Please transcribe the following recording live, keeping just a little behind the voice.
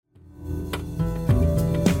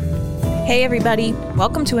Hey everybody,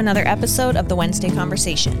 welcome to another episode of the Wednesday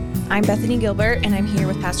Conversation. I'm Bethany Gilbert, and I'm here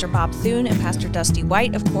with Pastor Bob Thune and Pastor Dusty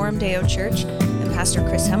White of Quorum Deo Church and Pastor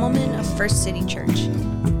Chris Hemmelman of First City Church.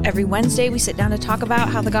 Every Wednesday, we sit down to talk about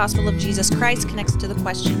how the gospel of Jesus Christ connects to the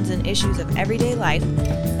questions and issues of everyday life.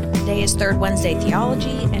 Today is Third Wednesday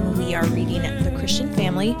Theology, and we are reading The Christian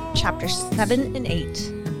Family, chapters 7 and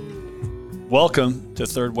 8. Welcome to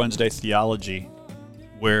Third Wednesday Theology,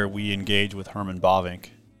 where we engage with Herman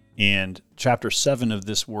Bavinck. And chapter 7 of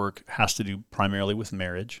this work has to do primarily with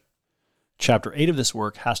marriage. Chapter 8 of this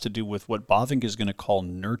work has to do with what Bavinck is going to call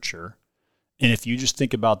nurture. And if you just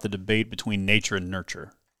think about the debate between nature and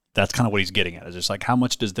nurture, that's kind of what he's getting at. It's just like, how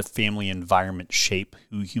much does the family environment shape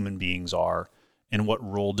who human beings are, and what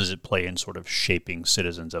role does it play in sort of shaping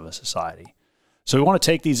citizens of a society? So we want to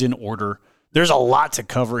take these in order. There's a lot to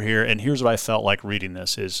cover here, and here's what I felt like reading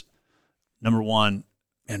this is, number one,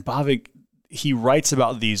 and Bavinck, he writes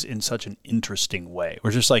about these in such an interesting way. Where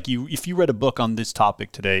it's just like, if you read a book on this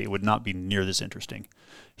topic today, it would not be near this interesting.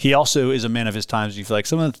 He also is a man of his times. You feel like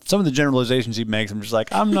some of the generalizations he makes, I'm just like,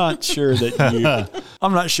 I'm not sure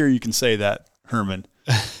you can say that, Herman.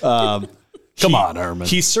 Come on, Herman.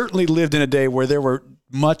 He certainly lived in a day where there were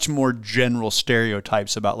much more general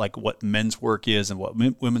stereotypes about like what men's work is and what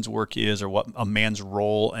women's work is, or what a man's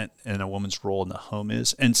role and a woman's role in the home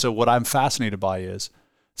is. And so what I'm fascinated by is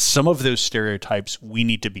some of those stereotypes we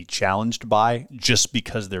need to be challenged by just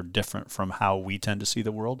because they're different from how we tend to see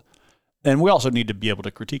the world. And we also need to be able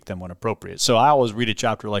to critique them when appropriate. So I always read a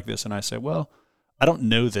chapter like this and I say, well, I don't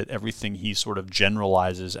know that everything he sort of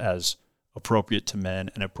generalizes as appropriate to men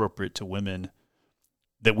and appropriate to women,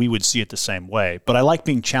 that we would see it the same way. But I like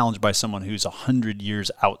being challenged by someone who's 100 years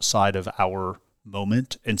outside of our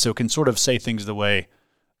moment, and so can sort of say things the way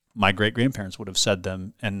my great-grandparents would have said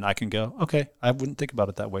them, and I can go, okay, I wouldn't think about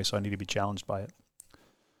it that way, so I need to be challenged by it.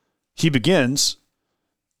 He begins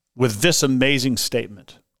with this amazing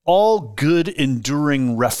statement: all good,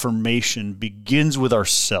 enduring reformation begins with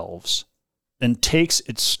ourselves and takes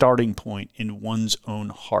its starting point in one's own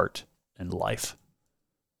heart and life.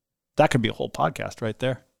 That could be a whole podcast right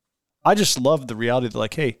there. I just love the reality that,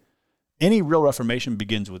 like, hey, any real reformation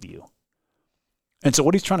begins with you. And so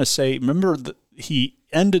what he's trying to say, remember, he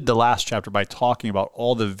ended the last chapter by talking about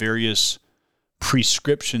all the various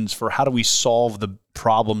prescriptions for how do we solve the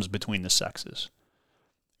problems between the sexes.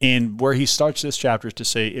 And where he starts this chapter is to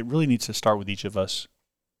say it really needs to start with each of us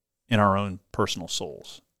in our own personal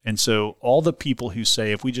souls. And so all the people who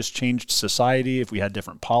say if we just changed society, if we had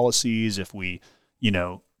different policies, if we,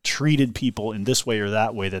 treated people in this way or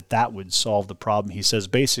that way, that would solve the problem. He says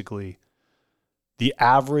basically the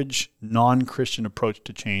average non-Christian approach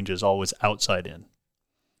to change is always outside in.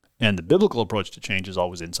 And the biblical approach to change is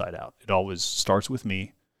always inside out. It always starts with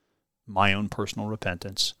me, my own personal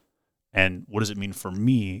repentance, and what does it mean for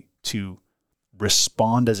me to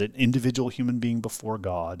respond as an individual human being before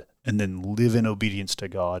God and then live in obedience to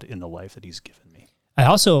God in the life that he's given me. I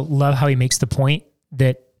also love how he makes the point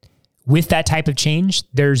that with that type of change,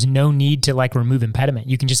 there's no need to remove impediment.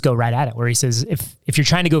 You can just go right at it, where he says, if you're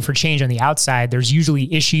trying to go for change on the outside, there's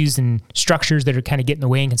usually issues and structures that are kind of getting in the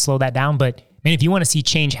way and can slow that down. But man, if you want to see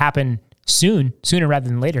change happen sooner rather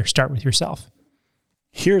than later, start with yourself.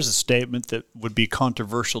 Here's a statement that would be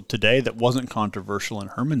controversial today that wasn't controversial in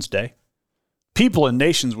Herman's day. People and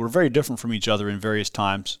nations were very different from each other in various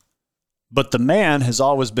times, but the man has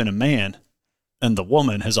always been a man and the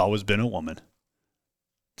woman has always been a woman.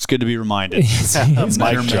 It's good to be reminded.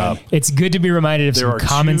 It's good to be reminded of some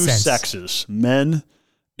common sense. There are two sexes, men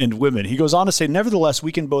and women. He goes on to say, nevertheless,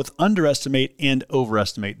 we can both underestimate and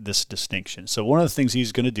overestimate this distinction. So one of the things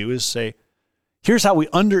he's going to do is say, here's how we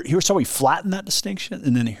flatten that distinction,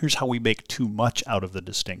 and then here's how we make too much out of the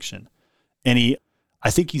distinction. And I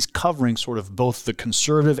think he's covering sort of both the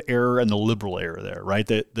conservative error and the liberal error there, right?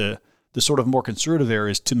 The sort of more conservative error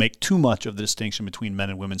is to make too much of the distinction between men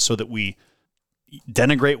and women so that we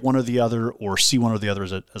denigrate one or the other or see one or the other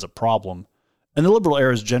as a problem. And the liberal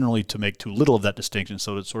error is generally to make too little of that distinction,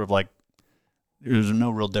 so it's sort of like there's no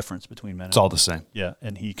real difference between men and women. It's all the same. Yeah,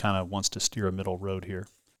 and he kind of wants to steer a middle road here.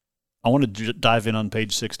 I want to dive in on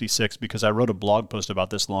page 66 because I wrote a blog post about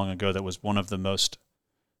this long ago that was one of the most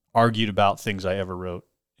argued about things I ever wrote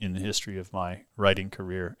in the history of my writing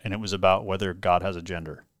career, and it was about whether God has a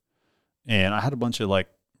gender. And I had a bunch of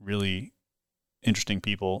really interesting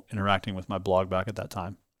people interacting with my blog back at that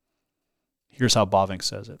time. Here's how Bavinck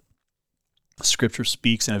says it. Scripture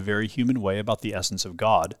speaks in a very human way about the essence of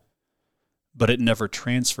God, but it never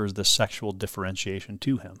transfers the sexual differentiation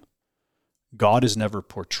to him. God is never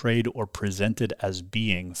portrayed or presented as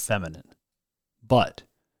being feminine, but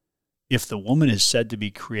if the woman is said to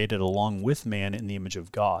be created along with man in the image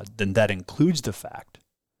of God, then that includes the fact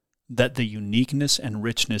that the uniqueness and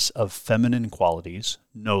richness of feminine qualities,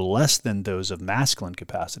 no less than those of masculine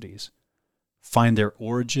capacities, find their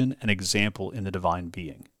origin and example in the divine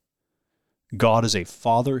being. God is a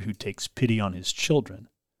father who takes pity on his children,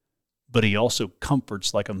 but he also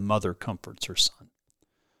comforts like a mother comforts her son.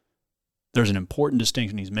 There's an important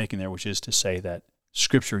distinction he's making there, which is to say that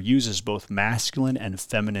Scripture uses both masculine and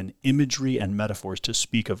feminine imagery and metaphors to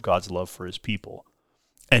speak of God's love for his people.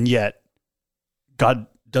 And yet, God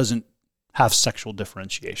doesn't have sexual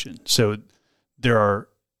differentiation. So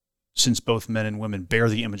since both men and women bear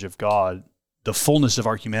the image of God, the fullness of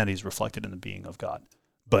our humanity is reflected in the being of God.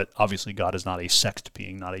 But obviously God is not a sexed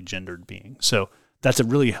being, not a gendered being. So that's a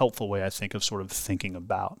really helpful way, I think, of sort of thinking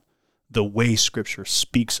about the way Scripture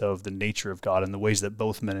speaks of the nature of God and the ways that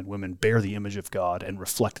both men and women bear the image of God and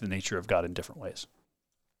reflect the nature of God in different ways.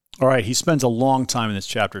 All right, he spends a long time in this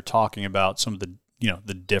chapter talking about some of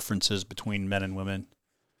the differences between men and women.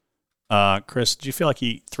 Chris, do you feel like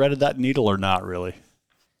he threaded that needle or not really?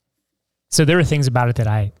 So there were things about it that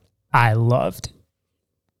I loved.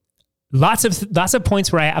 Lots of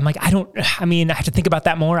points where I'm like, I have to think about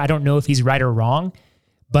that more. I don't know if he's right or wrong,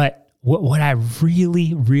 but what I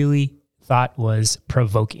really, really thought was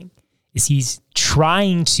provoking is he's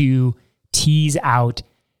trying to tease out,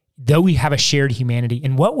 though we have a shared humanity,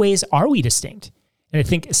 in what ways are we distinct? And I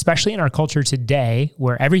think especially in our culture today,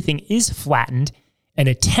 where everything is flattened, an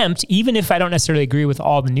attempt, even if I don't necessarily agree with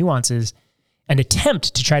all the nuances, an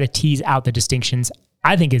attempt to try to tease out the distinctions,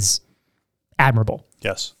 I think is admirable.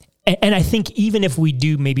 Yes. And I think even if we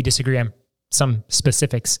do maybe disagree on some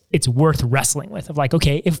specifics, it's worth wrestling with, of like,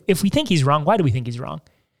 okay, if we think he's wrong, why do we think he's wrong?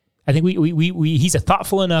 I think he's a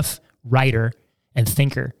thoughtful enough writer and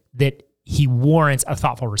thinker that he warrants a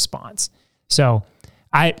thoughtful response. So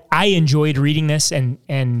I enjoyed reading this,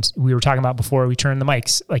 and we were talking about before we turned the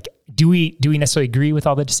mics, like, do we necessarily agree with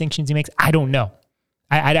all the distinctions he makes? I don't know.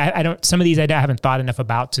 I don't, some of these I haven't thought enough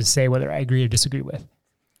about to say whether I agree or disagree with.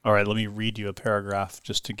 All right, let me read you a paragraph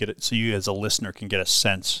just to get it, so you as a listener can get a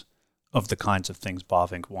sense of the kinds of things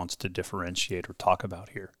Bavinck wants to differentiate or talk about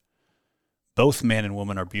here. Both man and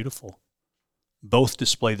woman are beautiful. Both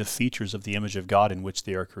display the features of the image of God in which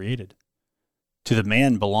they are created. To the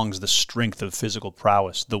man belongs the strength of physical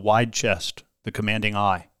prowess, the wide chest, the commanding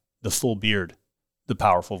eye, the full beard, the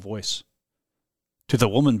powerful voice. To the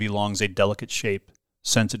woman belongs a delicate shape,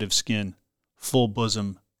 sensitive skin, full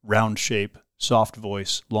bosom, round shape, soft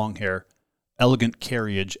voice, long hair, elegant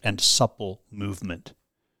carriage, and supple movement.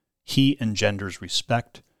 He engenders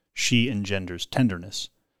respect, she engenders tenderness.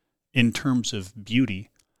 In terms of beauty,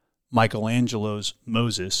 Michelangelo's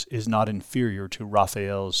Moses is not inferior to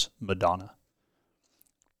Raphael's Madonna.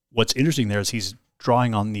 What's interesting there is he's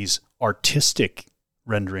drawing on these artistic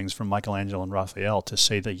renderings from Michelangelo and Raphael to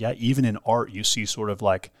say that, yeah, even in art, you see sort of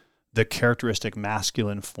like the characteristic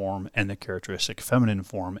masculine form and the characteristic feminine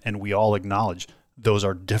form, and we all acknowledge those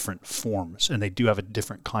are different forms, and they do have a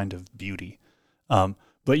different kind of beauty.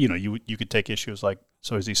 But you could take issues like,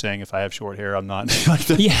 so is he saying if I have short hair, I'm not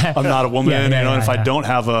I'm not a woman, if I don't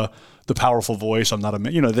have the powerful voice, I'm not a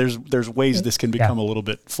man. There's ways this can become a little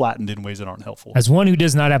bit flattened in ways that aren't helpful. As one who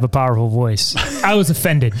does not have a powerful voice, I was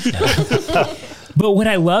offended. But what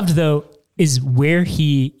I loved though is where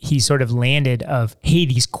he sort of landed of, hey,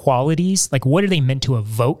 these qualities, like what are they meant to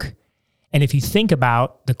evoke? And if you think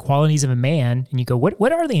about the qualities of a man and you go,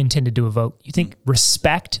 what are they intended to evoke? You think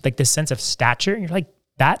respect, like this sense of stature, and you're like,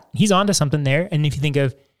 that he's onto something there. And if you think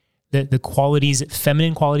of the qualities,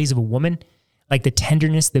 feminine qualities of a woman, like the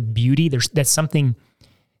tenderness, the beauty, that's something.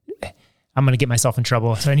 I'm going to get myself in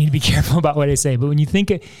trouble, so I need to be careful about what I say. But when you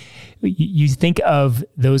think of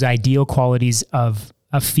those ideal qualities of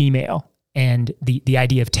a female and the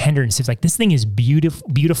idea of tenderness, it's like this thing is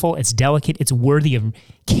beautiful, it's delicate, it's worthy of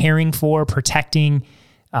caring for, protecting.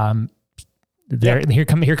 Here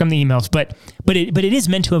come the emails, but it is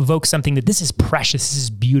meant to evoke something that this is precious, this is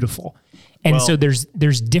beautiful, and so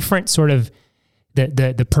there's different sort of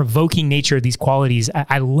the provoking nature of these qualities.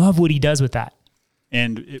 I love what he does with that.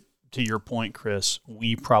 And to your point, Chris,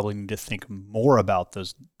 we probably need to think more about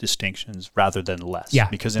those distinctions rather than less. Yeah.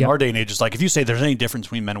 Because in our day and age, it's like if you say there's any difference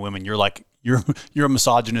between men and women, you're like you're a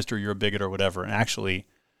misogynist or you're a bigot or whatever. And actually,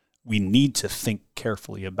 we need to think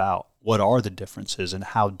carefully about what are the differences and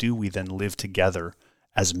how do we then live together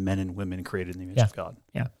as men and women created in the image of God.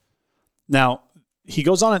 Yeah. Now, he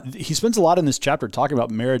goes on, he spends a lot in this chapter talking about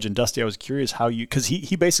marriage. And Dusty, I was curious how because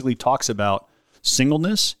he basically talks about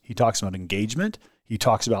singleness, he talks about engagement, he He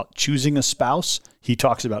talks about choosing a spouse. He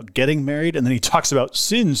talks about getting married. And then he talks about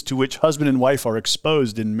sins to which husband and wife are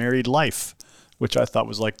exposed in married life, which I thought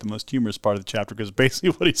was like the most humorous part of the chapter, because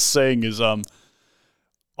basically what he's saying is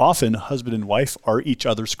often husband and wife are each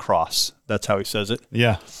other's cross. That's how he says it.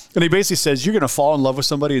 Yeah. And he basically says you're going to fall in love with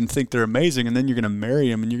somebody and think they're amazing, and then you're going to marry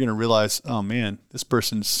him and you're going to realize, oh man, this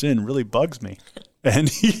person's sin really bugs me. And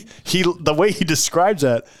he the way he describes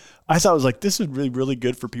that, I thought was like, this is really, really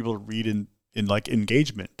good for people to read in like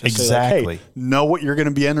engagement. To exactly. say like, hey, know what you're going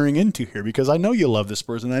to be entering into here, because I know you love this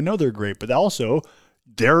person. I know they're great, but also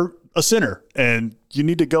they're a sinner, and you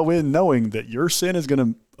need to go in knowing that your sin is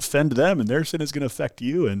going to offend them and their sin is going to affect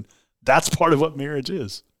you. And that's part of what marriage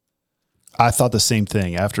is. I thought the same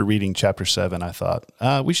thing. After reading chapter 7, I thought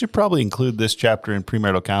we should probably include this chapter in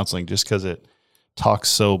premarital counseling, just because it talks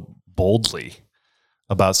so boldly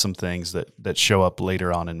about some things that show up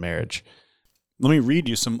later on in marriage. Let me read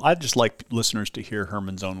you some. I'd just like listeners to hear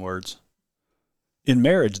Herman's own words. In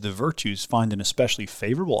marriage, the virtues find an especially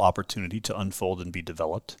favorable opportunity to unfold and be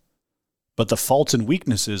developed, but the faults and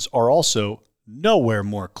weaknesses are also nowhere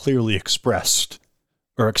more clearly expressed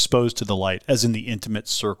or exposed to the light as in the intimate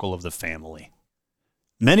circle of the family.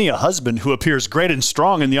 Many a husband who appears great and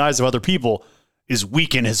strong in the eyes of other people is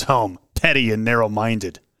weak in his home, petty and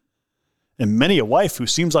narrow-minded. And many a wife who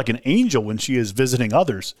seems like an angel when she is visiting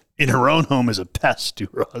others in her own home is a pest to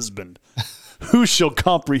her husband. Who shall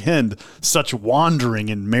comprehend such wandering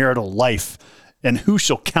in marital life? And who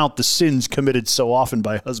shall count the sins committed so often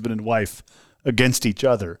by husband and wife against each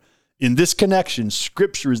other? In this connection,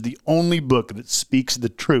 Scripture is the only book that speaks the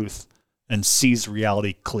truth and sees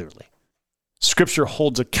reality clearly. Scripture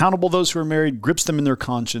holds accountable those who are married, grips them in their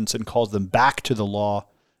conscience, and calls them back to the law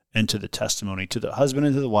and to the testimony. To the husband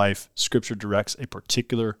and to the wife, Scripture directs a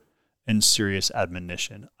particular and serious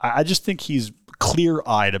admonition. I just think he's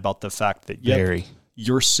clear-eyed about the fact that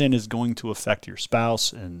your sin is going to affect your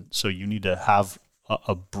spouse, and so you need to have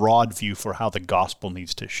a broad view for how the gospel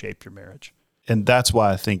needs to shape your marriage. And that's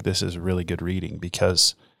why I think this is really good reading,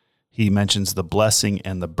 because he mentions the blessing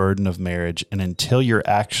and the burden of marriage. And until you're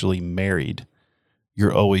actually married,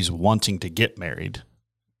 you're always wanting to get married.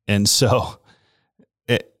 And so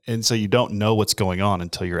you don't know what's going on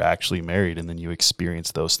until you're actually married, and then you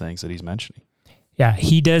experience those things that he's mentioning. Yeah,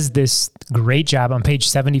 he does this great job on page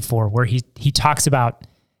 74 where he talks about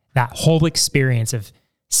that whole experience of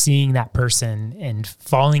seeing that person and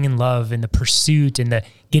falling in love and the pursuit and the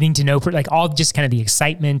getting to know, like all just kind of the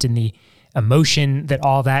excitement and the emotion that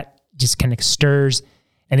all that just kind of stirs.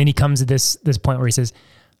 And then he comes to this point where he says,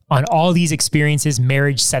 on all these experiences,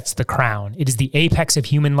 marriage sets the crown. It is the apex of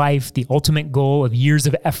human life, the ultimate goal of years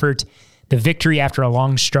of effort, the victory after a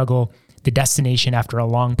long struggle, the destination after a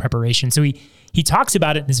long preparation. So he talks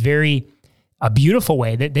about it in this very beautiful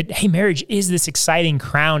way that hey, marriage is this exciting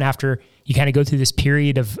crown after you kind of go through this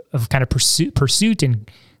period of kind of pursuit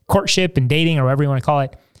and courtship and dating, or whatever you want to call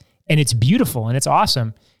it. And it's beautiful and it's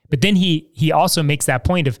awesome. But then he also makes that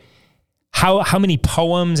point of how many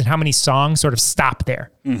poems and how many songs sort of stop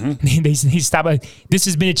there. Mm-hmm. They stop. This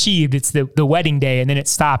has been achieved. It's the wedding day, and then it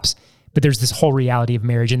stops. But there's this whole reality of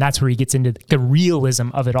marriage, and that's where he gets into the realism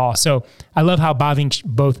of it all. So I love how Bavinck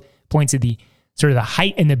both points at the sort of the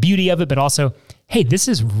height and the beauty of it, but also, hey, this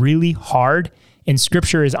is really hard, and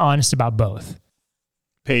Scripture is honest about both.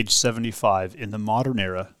 Page 75, in the modern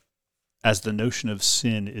era, as the notion of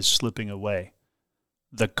sin is slipping away,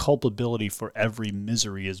 the culpability for every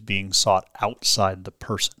misery is being sought outside the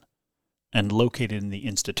person and located in the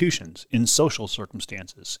institutions, in social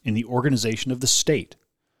circumstances, in the organization of the state.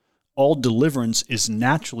 All deliverance is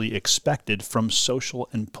naturally expected from social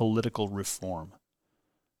and political reform.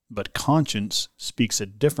 But conscience speaks a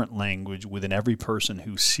different language within every person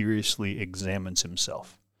who seriously examines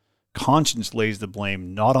himself. Conscience lays the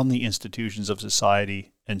blame not on the institutions of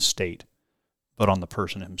society and state, but on the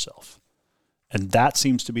person himself. And that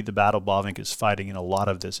seems to be the battle Bavinck is fighting in a lot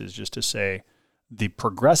of this, is just to say the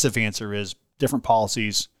progressive answer is different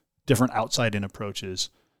policies, different outside-in approaches.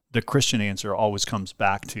 The Christian answer always comes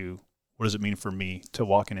back to, what does it mean for me to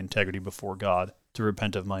walk in integrity before God, to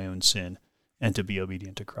repent of my own sin, and to be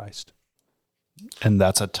obedient to Christ? And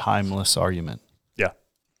that's a timeless argument. Yeah.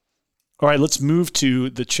 All right, let's move to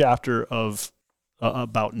the chapter of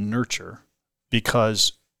about nurture,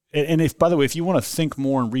 because, and if, by the way, if you want to think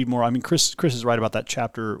more and read more, I mean, Chris is right about that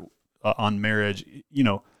chapter on marriage. You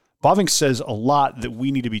know, Bavinck says a lot that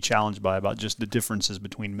we need to be challenged by about just the differences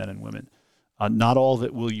between men and women. Not all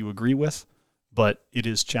that will you agree with, but it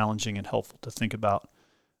is challenging and helpful to think about.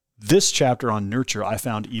 This chapter on nurture I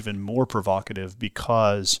found even more provocative,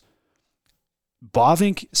 because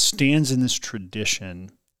Bavinck stands in this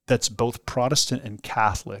tradition that's both Protestant and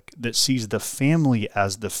Catholic that sees the family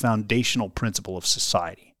as the foundational principle of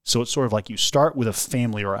society. So it's sort of like you start with a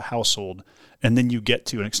family or a household, and then you get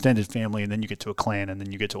to an extended family, and then you get to a clan, and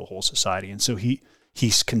then you get to a whole society. And so he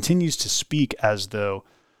continues to speak as though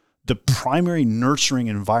the primary nurturing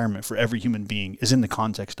environment for every human being is in the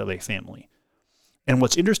context of a family. And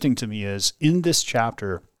what's interesting to me is in this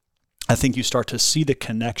chapter, I think you start to see the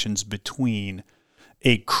connections between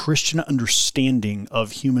a Christian understanding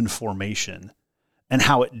of human formation and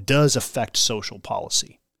how it does affect social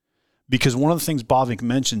policy. Because one of the things Bavinck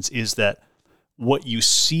mentions is that what you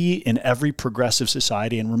see in every progressive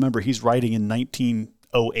society, and remember, he's writing in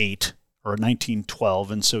 1908 or 1912,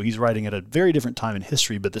 and so he's writing at a very different time in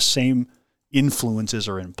history, but the same influences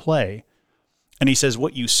are in play. And he says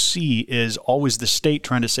what you see is always the state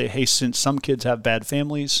trying to say, hey, since some kids have bad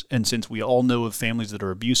families, and since we all know of families that are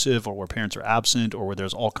abusive or where parents are absent or where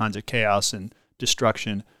there's all kinds of chaos and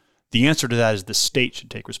destruction, the answer to that is the state should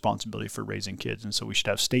take responsibility for raising kids. And so we should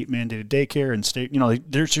have state-mandated daycare and state,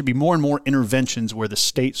 there should be more and more interventions where the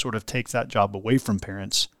state sort of takes that job away from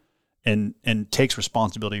parents and takes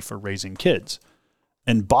responsibility for raising kids.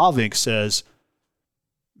 And Bavinck says,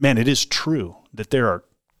 man, it is true that there are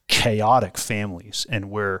chaotic families and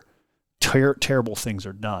where terrible things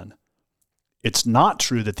are done. It's not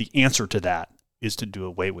true that the answer to that is to do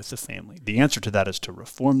away with the family. The answer to that is to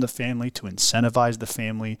reform the family, to incentivize the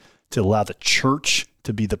family, to allow the church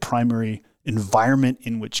to be the primary environment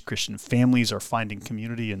in which Christian families are finding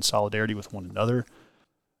community and solidarity with one another.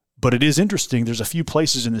 But it is interesting, there's a few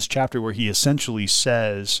places in this chapter where he essentially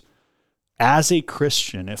says, as a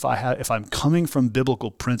Christian, if I'm coming from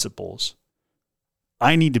biblical principles,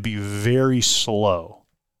 I need to be very slow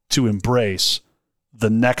to embrace the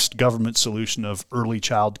next government solution of early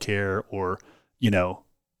child care or,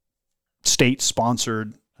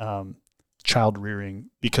 state-sponsored child rearing,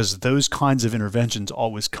 because those kinds of interventions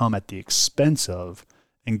always come at the expense of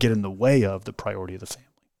and get in the way of the priority of the family.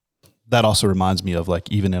 That also reminds me of,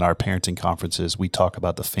 like, even in our parenting conferences, we talk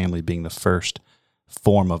about the family being the first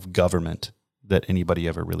form of government that anybody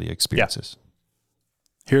ever really experiences.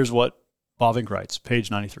 Yeah. Here's what Bavinck writes, page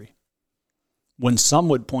 93. When some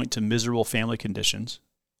would point to miserable family conditions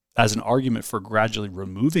as an argument for gradually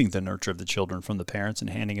removing the nurture of the children from the parents and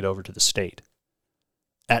handing it over to the state,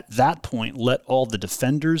 at that point, let all the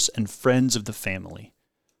defenders and friends of the family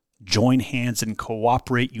join hands and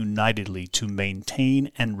cooperate unitedly to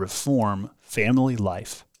maintain and reform family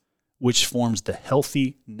life, which forms the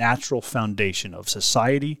healthy, natural foundation of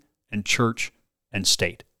society and church and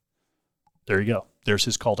state. There you go. There's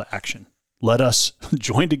his call to action. Let us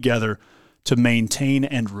join together to maintain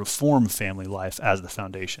and reform family life as the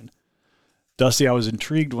foundation. Dusty, I was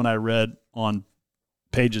intrigued when I read on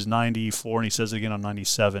pages 94, and he says it again on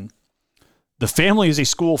 97, the family is a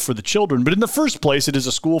school for the children, but in the first place, it is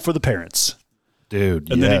a school for the parents.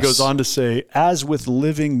 Dude, and then he goes on to say, as with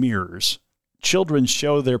living mirrors, children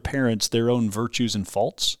show their parents their own virtues and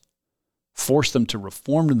faults, force them to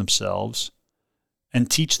reform themselves, and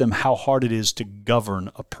teach them how hard it is to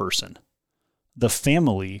govern a person. The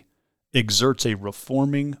family exerts a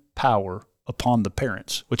reforming power upon the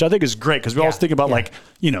parents, which I think is great because we always think about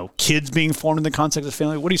kids being formed in the context of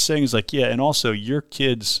family. What he's saying is and also your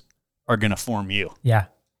kids are going to form you. Yeah.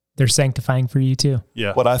 They're sanctifying for you too.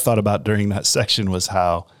 Yeah. What I thought about during that section was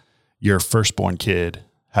how your firstborn kid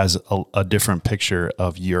has a different picture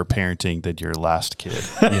of your parenting than your last kid,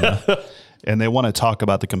 And they want to talk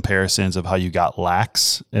about the comparisons of how you got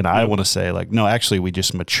lax. And I want to say no, actually we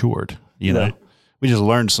just matured, Right. We just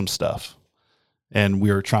learned some stuff and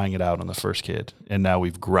we were trying it out on the first kid. And now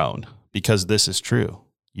we've grown because this is true.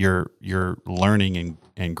 You're learning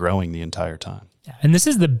and growing the entire time. Yeah. And this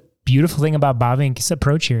is the beautiful thing about Bavinck's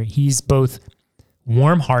approach here. He's both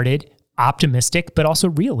warm-hearted, optimistic, but also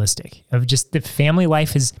realistic of just the family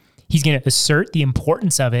life he's going to assert the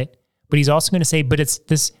importance of it, but he's also going to say, but it's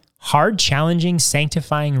this hard, challenging,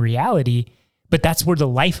 sanctifying reality, but that's where the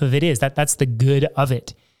life of it is. That's the good of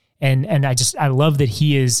it. And I love that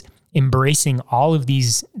he is embracing all of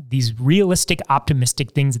these realistic,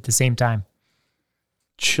 optimistic things at the same time.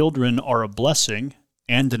 Children are a blessing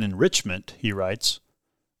and an enrichment, he writes,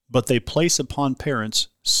 but they place upon parents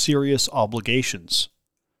serious obligations,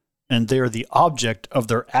 and they are the object of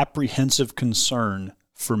their apprehensive concern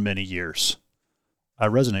for many years. I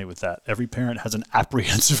resonate with that. Every parent has an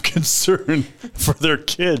apprehensive concern for their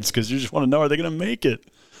kids because you just want to know, are they going to make it?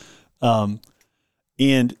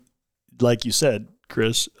 And like you said,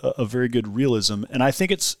 Chris, a very good realism. And I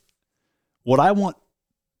think it's what I want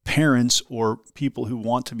parents or people who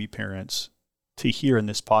want to be parents to hear in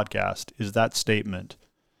this podcast is that statement.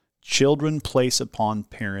 children place upon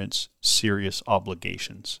parents serious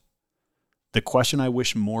obligations. The question I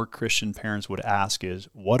wish more Christian parents would ask is,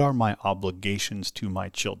 what are my obligations to my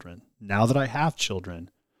children? Now that I have children,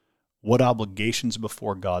 what obligations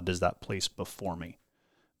before God does that place before me?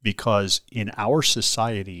 Because in our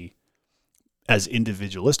society, as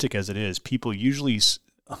individualistic as it is, people usually,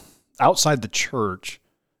 outside the church,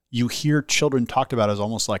 you hear children talked about as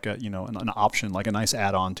almost like an option, like a nice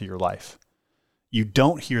add-on to your life. You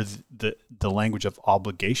don't hear the language of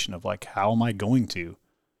obligation of like, how am I going to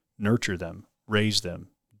nurture them, raise them,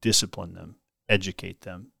 discipline them, educate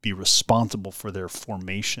them, be responsible for their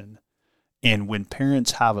formation. And when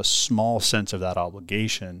parents have a small sense of that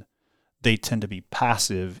obligation, they tend to be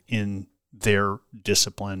passive in their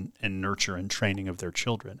discipline and nurture and training of their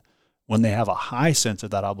children. When they have a high sense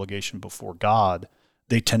of that obligation before God,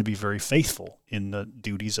 they tend to be very faithful in the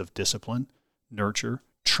duties of discipline, nurture,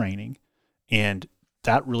 training, and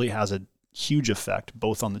that really has a huge effect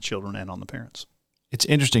both on the children and on the parents. It's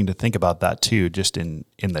interesting to think about that too, just in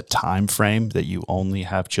the time frame that you only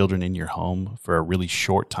have children in your home for a really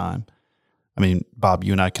short time. I mean, Bob,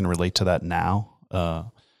 you and I can relate to that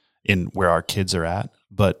now in where our kids are at,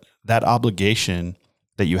 but that obligation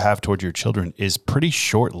that you have toward your children is pretty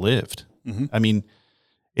short-lived. Mm-hmm. I mean,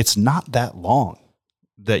 it's not that long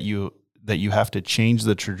that you have to change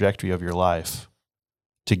the trajectory of your life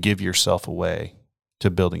to give yourself away to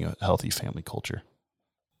building a healthy family culture.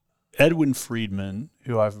 Edwin Friedman,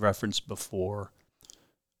 who I've referenced before,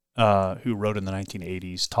 who wrote in the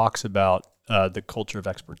 1980s, talks about the culture of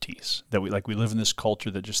expertise. That we live in this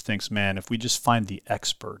culture that just thinks, man, if we just find the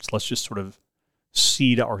experts, let's just sort of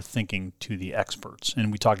seed our thinking to the experts.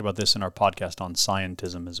 And we talked about this in our podcast on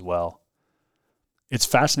scientism as well. It's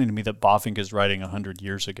fascinating to me that Bavinck is writing 100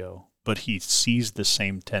 years ago, but he sees the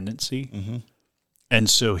same tendency. Mm-hmm. And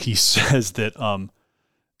so he says that,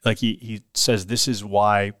 he says this is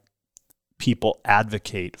why people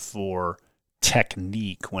advocate for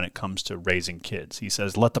technique when it comes to raising kids. He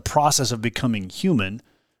says, let the process of becoming human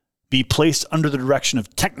be placed under the direction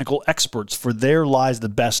of technical experts, for there lies the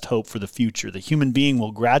best hope for the future. The human being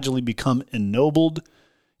will gradually become ennobled.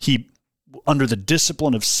 Under the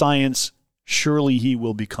discipline of science, surely he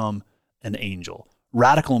will become an angel.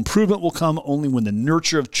 Radical improvement will come only when the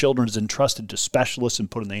nurture of children is entrusted to specialists and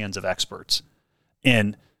put in the hands of experts.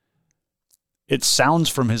 And it sounds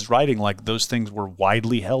from his writing like those things were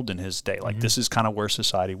widely held in his day. Like this is kind of where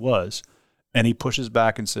society was. And he pushes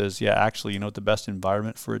back and says, yeah, actually, you know what the best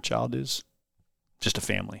environment for a child is? Just a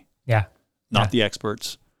family. Yeah. Not the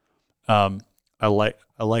experts. I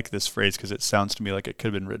like this phrase because it sounds to me like it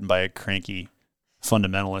could have been written by a cranky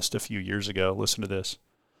fundamentalist a few years ago. Listen to this.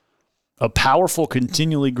 A powerful,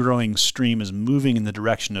 continually growing stream is moving in the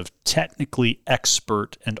direction of technically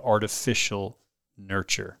expert and artificial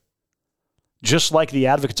nurture. Just like the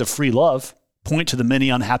advocates of free love point to the many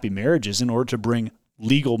unhappy marriages in order to bring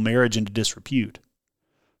legal marriage into disrepute,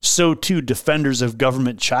 so too defenders of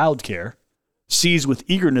government childcare seize with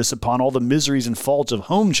eagerness upon all the miseries and faults of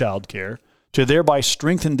home childcare to thereby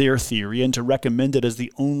strengthen their theory and to recommend it as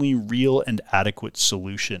the only real and adequate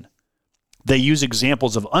solution. They use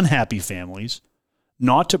examples of unhappy families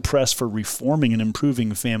not to press for reforming and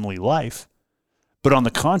improving family life, but on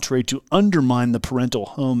the contrary, to undermine the parental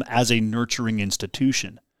home as a nurturing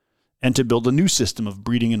institution and to build a new system of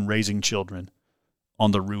breeding and raising children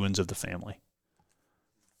on the ruins of the family.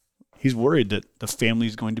 He's worried that the family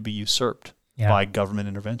is going to be usurped by government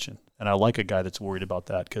intervention. And I like a guy that's worried about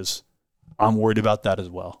that because I'm worried about that as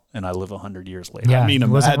well. And I live 100 years later. Yeah, I mean,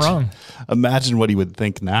 wasn't wrong. Imagine what he would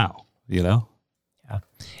think now, you know? Yeah.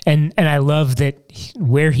 And I love that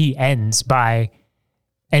where he ends by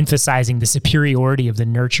emphasizing the superiority of the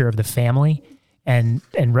nurture of the family. And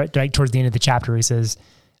right towards the end of the chapter, he says,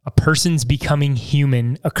 a person's becoming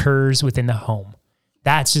human occurs within the home.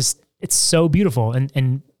 That's just, it's so beautiful.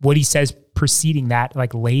 And what he says preceding that,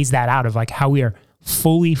 like lays that out of like how we are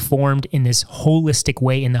fully formed in this holistic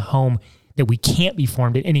way in the home that we can't be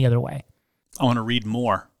formed in any other way. I want to read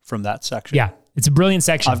more from that section. Yeah, it's a brilliant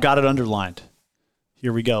section. I've got it underlined.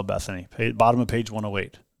 Here we go, Bethany. Bottom of page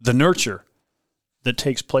 108. The nurture that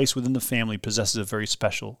takes place within the family possesses a very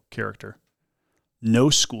special character. No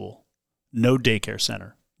school, no daycare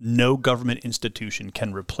center, no government institution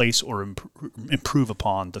can replace or improve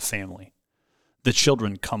upon the family. The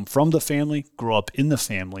children come from the family, grow up in the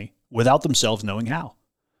family, without themselves knowing how.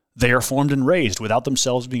 They are formed and raised without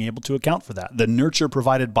themselves being able to account for that. The nurture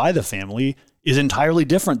provided by the family is entirely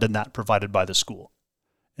different than that provided by the school.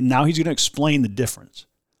 And now he's going to explain the difference.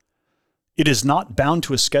 It is not bound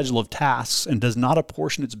to a schedule of tasks and does not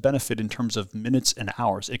apportion its benefit in terms of minutes and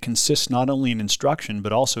hours. It consists not only in instruction,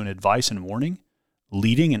 but also in advice and warning,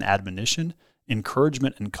 leading and admonition,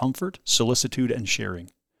 encouragement and comfort, solicitude and sharing.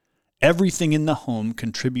 Everything in the home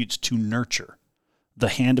contributes to nurture. The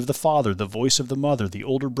hand of the father, the voice of the mother, the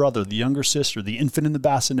older brother, the younger sister, the infant in the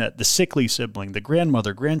bassinet, the sickly sibling, the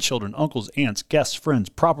grandmother, grandchildren, uncles, aunts, guests, friends,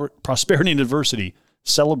 prosperity and adversity,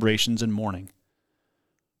 celebrations and mourning.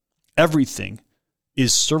 Everything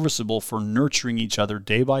is serviceable for nurturing each other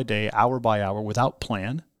day by day, hour by hour, without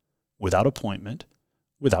plan, without appointment,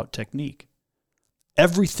 without technique.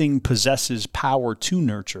 Everything possesses power to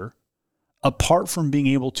nurture, apart from being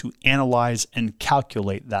able to analyze and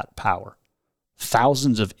calculate that power.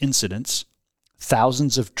 Thousands of incidents,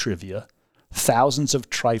 thousands of trivia, thousands of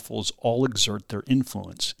trifles all exert their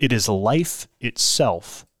influence. It is life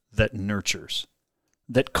itself that nurtures,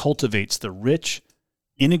 that cultivates the rich,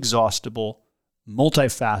 inexhaustible,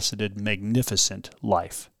 multifaceted, magnificent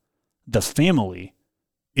life. The family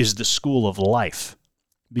is the school of life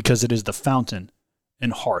because it is the fountain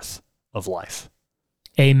and hearth of life.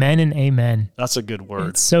 Amen and amen. That's a good word.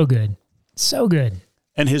 It's so good. So good.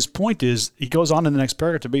 And his point is, he goes on in the next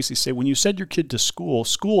paragraph to basically say, when you send your kid to school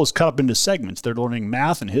is cut up into segments. They're learning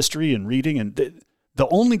math and history and reading. And the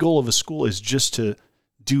only goal of a school is just to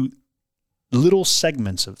do little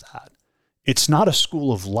segments of that. It's not a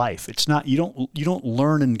school of life. It's not, you don't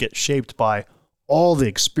learn and get shaped by all the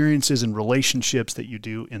experiences and relationships that you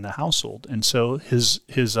do in the household. And so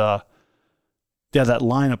that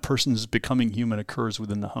line, a person's becoming human occurs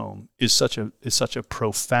within the home, is such a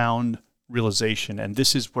profound realization. And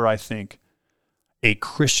this is where I think a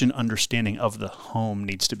Christian understanding of the home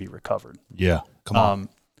needs to be recovered. Yeah. Come on.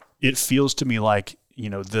 It feels to me like,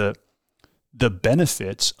 the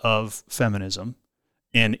benefits of feminism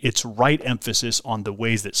and its right emphasis on the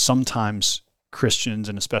ways that sometimes Christians,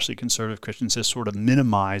 and especially conservative Christians, has sort of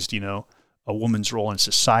minimized, a woman's role in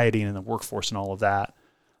society and in the workforce and all of that.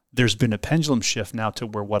 There's been a pendulum shift now to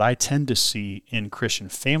where what I tend to see in Christian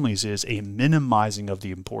families is a minimizing of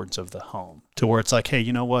the importance of the home, to where it's like, hey,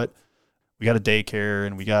 you know what? We got a daycare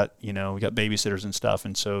and we got babysitters and stuff.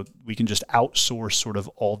 And so we can just outsource sort of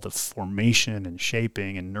all the formation and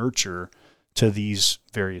shaping and nurture to these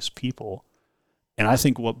various people. And I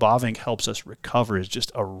think what Bavinck helps us recover is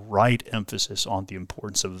just a right emphasis on the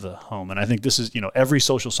importance of the home. And I think this is, every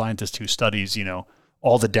social scientist who studies,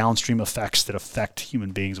 all the downstream effects that affect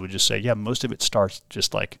human beings would just say, yeah, most of it starts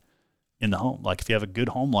just like in the home. Like if you have a good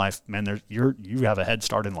home life, man, you have a head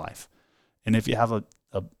start in life. And if you have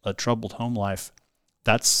a troubled home life,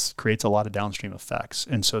 that creates a lot of downstream effects.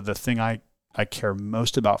 And so the thing I care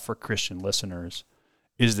most about for Christian listeners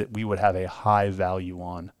is that we would have a high value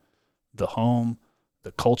on the home,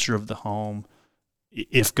 the culture of the home.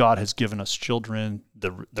 If God has given us children,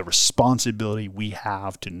 the responsibility we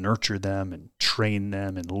have to nurture them and train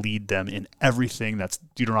them and lead them in everything. That's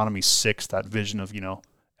Deuteronomy 6, that vision of,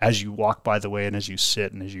 as you walk by the way and as you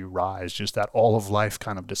sit and as you rise, just that all of life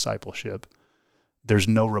kind of discipleship. There's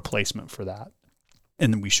no replacement for that.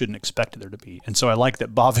 And we shouldn't expect there to be. And so I like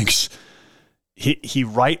that Bavinck's, he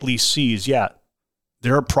rightly sees,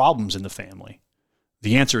 there are problems in the family.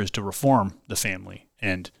 The answer is to reform the family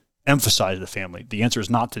and emphasize the family. The answer is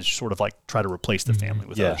not to sort of like try to replace the family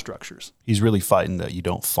with other structures. He's really fighting that you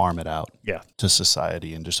don't farm it out to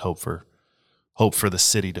society and just hope for the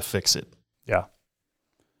city to fix it. Yeah.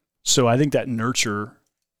 So I think that nurture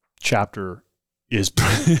chapter is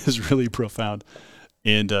really profound.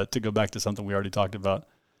 And to go back to something we already talked about,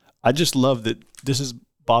 I just love that this is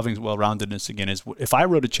Bavinck's well-roundedness again, is if I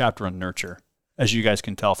wrote a chapter on nurture, as you guys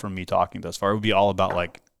can tell from me talking thus far, it would be all about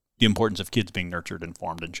like the importance of kids being nurtured and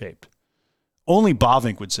formed and shaped. Only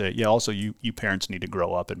Bavinck would say, also you parents need to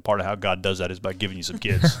grow up, and part of how God does that is by giving you some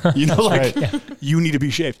kids. You need to be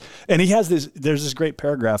shaped. And there's this great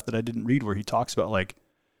paragraph that I didn't read where he talks about like,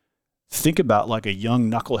 think about like a young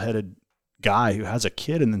knuckleheaded guy who has a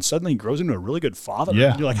kid and then suddenly grows into a really good father.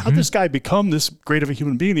 Yeah. And you're like, how'd this guy become this great of a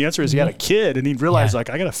human being? The answer is he had a kid and he realized like,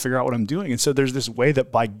 I got to figure out what I'm doing. And so there's this way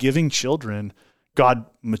that by giving children, God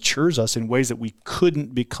matures us in ways that we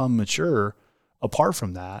couldn't become mature apart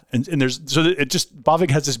from that. And Bavinck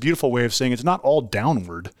has this beautiful way of saying it's not all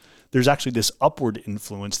downward. There's actually this upward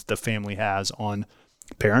influence that the family has on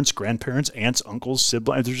parents, grandparents, aunts, uncles,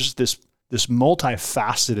 siblings. There's just this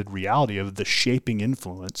multifaceted reality of the shaping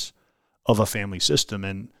influence of a family system.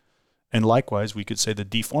 And likewise, we could say the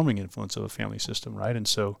deforming influence of a family system, right? And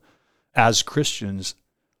so as Christians,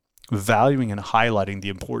 valuing and highlighting the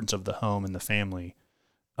importance of the home and the family,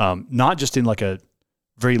 not just in like a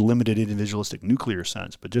very limited individualistic nuclear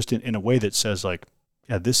sense, but just in a way that says like,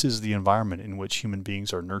 yeah, this is the environment in which human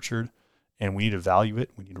beings are nurtured, and we need to value it,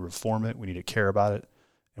 we need to reform it, we need to care about it,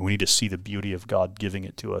 and we need to see the beauty of God giving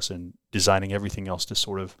it to us and designing everything else to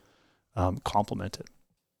sort of complement it.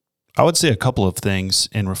 I would say a couple of things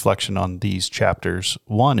in reflection on these chapters.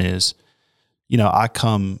 One is, I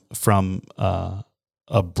come from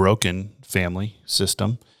a broken family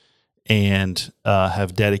system and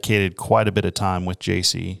have dedicated quite a bit of time with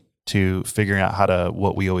JC to figuring out how to,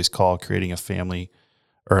 what we always call creating a family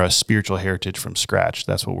or a spiritual heritage from scratch.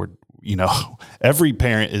 That's what every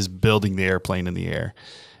parent is building the airplane in the air.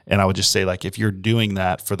 And I would just say, like, if you're doing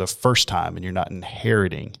that for the first time and you're not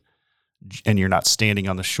inheriting and you're not standing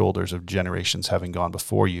on the shoulders of generations having gone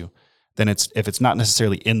before you, then if it's not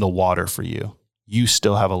necessarily in the water for you, you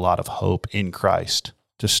still have a lot of hope in Christ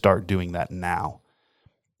to start doing that now.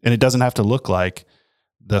 And it doesn't have to look like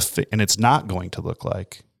and it's not going to look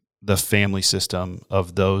like the family system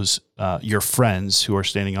of those, your friends who are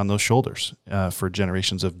standing on those shoulders for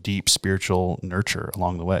generations of deep spiritual nurture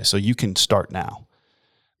along the way. So you can start now.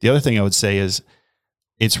 The other thing I would say is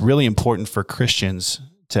it's really important for Christians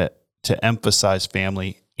to emphasize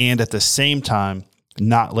family and at the same time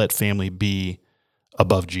not let family be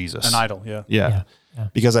above Jesus. An idol, yeah.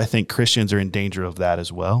 Because I think Christians are in danger of that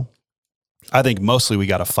as well. I think mostly we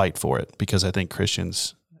got to fight for it because I think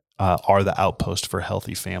Christians are the outpost for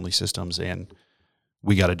healthy family systems, and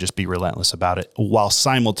we got to just be relentless about it while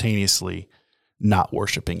simultaneously not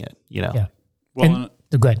worshiping it, Yeah. Well,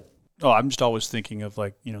 go ahead. I'm just always thinking of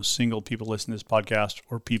single people listening to this podcast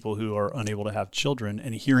or people who are unable to have children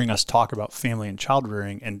and hearing us talk about family and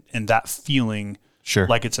childbearing and that feeling sure.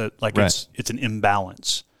 like it's an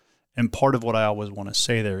imbalance. And part of what I always want to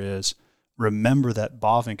say there is remember that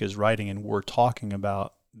Bavinck is writing and we're talking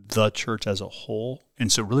about the church as a whole. And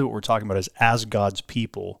so really what we're talking about is as God's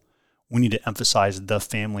people, we need to emphasize the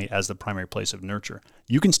family as the primary place of nurture.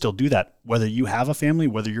 You can still do that, whether you have a family,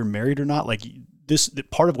 whether you're married or not. Like this,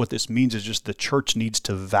 part of what this means is just the church needs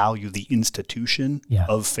to value the institution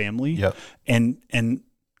of family and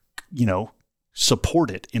support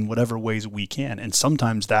it in whatever ways we can. And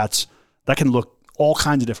sometimes that can look all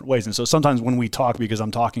kinds of different ways. And so sometimes when we talk, because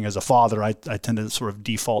I'm talking as a father, I tend to sort of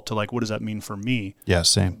default to like, what does that mean for me? Yeah,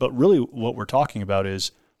 same. But really what we're talking about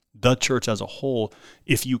is the church as a whole.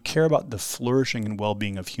 If you care about the flourishing and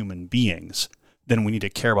well-being of human beings, then we need to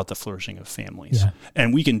care about the flourishing of families. Yeah.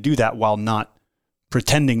 And we can do that while not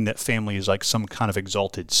pretending that family is like some kind of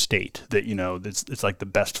exalted state, that, it's like the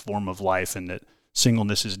best form of life and that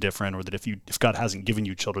singleness is different, or that if God hasn't given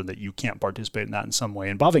you children, that you can't participate in that in some way.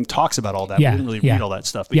 And Bavinck talks about all that. We didn't really read all that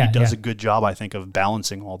stuff, but he does a good job, I think, of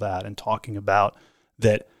balancing all that and talking about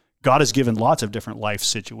that God has given lots of different life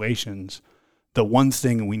situations. The one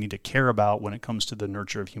thing we need to care about when it comes to the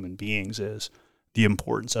nurture of human beings is the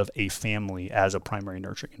importance of a family as a primary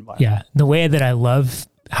nurturing environment. Yeah. The way that I love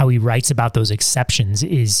how he writes about those exceptions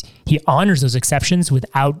is he honors those exceptions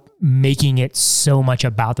without making it so much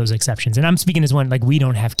about those exceptions. And I'm speaking as one, like, we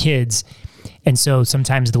don't have kids. And so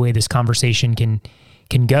sometimes the way this conversation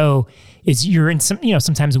can go is you're in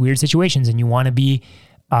sometimes weird situations and you want to be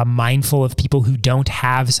mindful of people who don't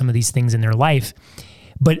have some of these things in their life.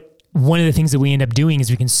 But one of the things that we end up doing is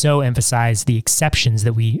we can so emphasize the exceptions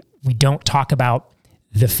that we don't talk about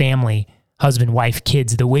the family, husband, wife,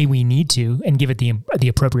 kids, the way we need to, and give it the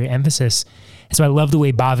appropriate emphasis. And so I love the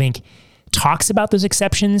way Bavinck talks about those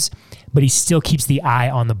exceptions, but he still keeps the eye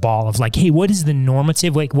on the ball of like, hey, what is the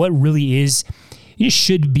normative? Like, what really is, it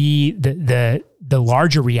should be the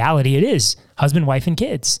larger reality. It is husband, wife, and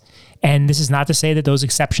kids. And this is not to say that those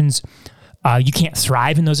exceptions, you can't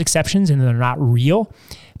thrive in those exceptions and they're not real.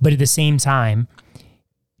 But at the same time,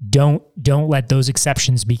 don't let those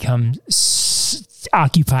exceptions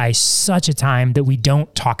occupy such a time that we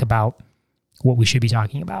don't talk about what we should be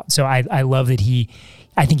talking about. So I love that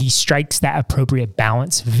I think he strikes that appropriate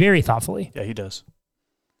balance very thoughtfully. Yeah, he does.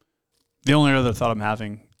 The only other thought I'm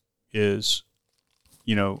having is,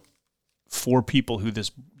 for people who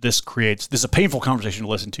this creates, this is a painful conversation to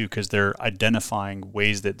listen to because they're identifying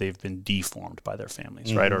ways that they've been deformed by their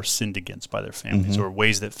families, right? Or sinned against by their families, or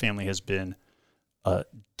ways that family has been a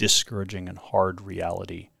discouraging and hard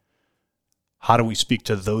reality. How do we speak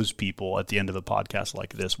to those people at the end of a podcast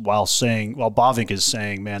like this while Bavinck is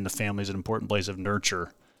saying, man, the family is an important place of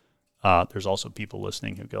nurture? There's also people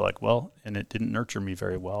listening who go like, well, and it didn't nurture me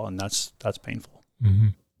very well. And that's painful. Mm-hmm.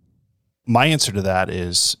 My answer to that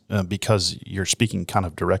is because you're speaking kind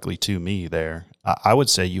of directly to me there. I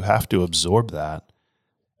would say you have to absorb that,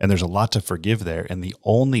 and there's a lot to forgive there. And the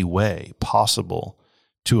only way possible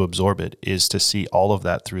to absorb it is to see all of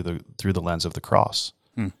that through the lens of the cross.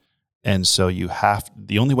 And so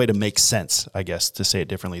the only way to make sense, I guess, to say it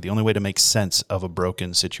differently, the only way to make sense of a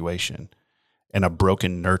broken situation and a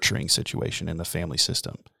broken nurturing situation in the family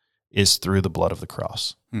system is through the blood of the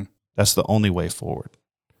cross. That's the only way forward.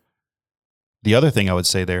 The other thing I would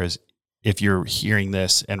say there is, if you're hearing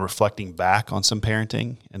this and reflecting back on some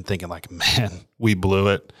parenting and thinking like, man, we blew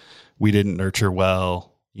it, we didn't nurture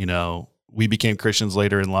well, we became Christians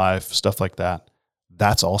later in life, stuff like that,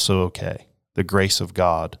 that's also okay. The grace of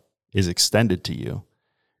God is extended to you,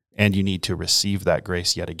 and you need to receive that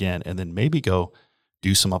grace yet again, and then maybe go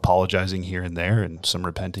do some apologizing here and there and some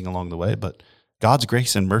repenting along the way, but God's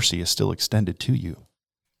grace and mercy is still extended to you.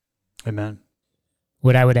 Amen.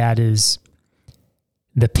 What I would add is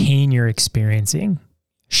the pain you're experiencing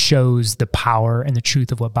shows the power and the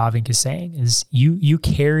truth of what Bavinck is saying. Is you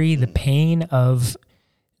carry the pain of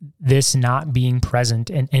this not being present.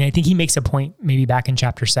 And I think he makes a point maybe back in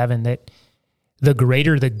chapter 7 that the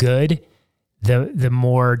greater the good, the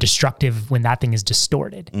more destructive when that thing is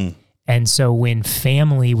distorted. And so when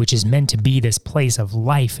family, which is meant to be this place of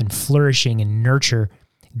life and flourishing and nurture,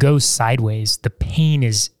 goes sideways, the pain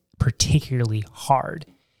is particularly hard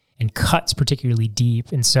and cuts particularly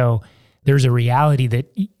deep. And so there's a reality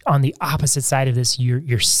that on the opposite side of this,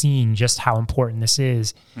 you're seeing just how important this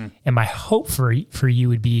is. And my hope for you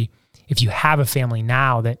would be, if you have a family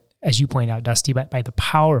now, that, as you point out, Dusty, by the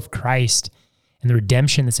power of Christ and the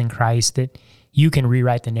redemption that's in Christ, that you can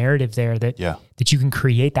rewrite the narrative there, that you can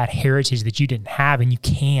create that heritage that you didn't have, and you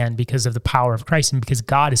can because of the power of Christ and because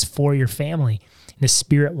God is for your family. And the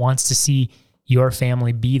Spirit wants to see your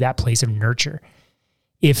family be that place of nurture.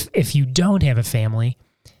 If you don't have a family,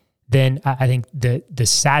 then I think the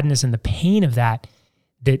sadness and the pain of that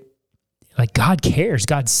like God cares,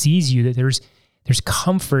 God sees you, that there's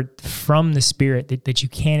comfort from the Spirit that you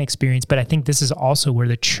can experience. But I think this is also where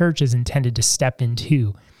the church is intended to step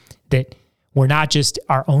into, that we're not just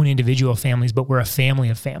our own individual families, but we're a family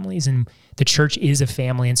of families, and the church is a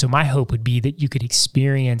family. And so my hope would be that you could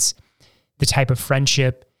experience the type of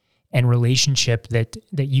friendship and relationship that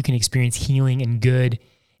you can experience healing and good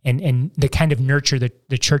and the kind of nurture that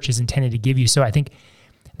the church is intended to give you. So I think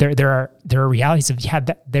there are realities of,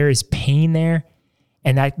 that there is pain there,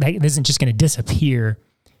 and that isn't just going to disappear,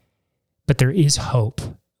 but there is hope,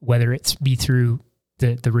 whether it's be through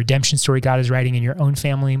the redemption story God is writing in your own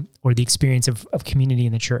family or the experience of community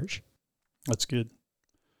in the church. That's good.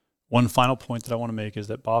 One final point that I want to make is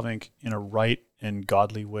that Bavinck, in a right and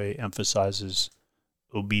godly way, emphasizes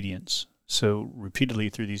obedience. So repeatedly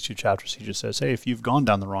through these 2 chapters, he just says, hey, if you've gone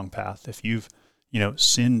down the wrong path, if you've,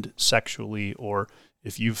 sinned sexually, or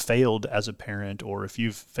if you've failed as a parent, or if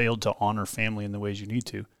you've failed to honor family in the ways you need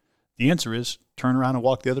to, the answer is turn around and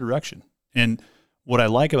walk the other direction. And what I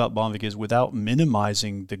like about Bavinck is, without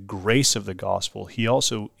minimizing the grace of the gospel, he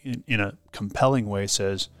also, in a compelling way,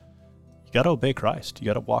 says, you got to obey Christ. You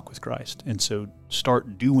got to walk with Christ. And so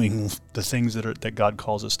start doing the things that God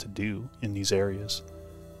calls us to do in these areas.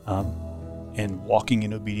 And walking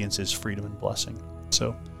in obedience is freedom and blessing.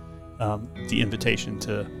 So the invitation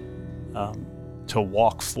to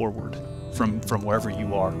walk forward from wherever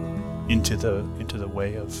you are into the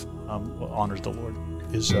way of what honors the Lord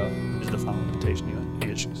is the final invitation he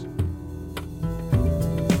issues.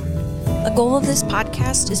 The goal of this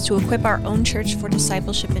podcast is to equip our own church for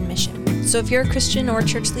discipleship and mission. So if you're a Christian or a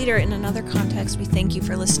church leader in another context, we thank you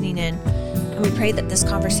for listening in, and we pray that this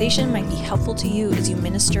conversation might be helpful to you as you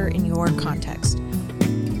minister in your context.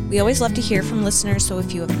 We always love to hear from listeners, so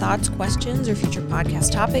if you have thoughts, questions, or future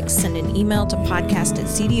podcast topics, send an email to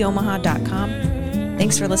podcast@cdomaha.com.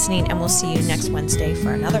 Thanks for listening, and we'll see you next Wednesday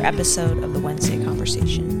for another episode of the Wednesday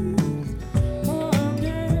Conversation.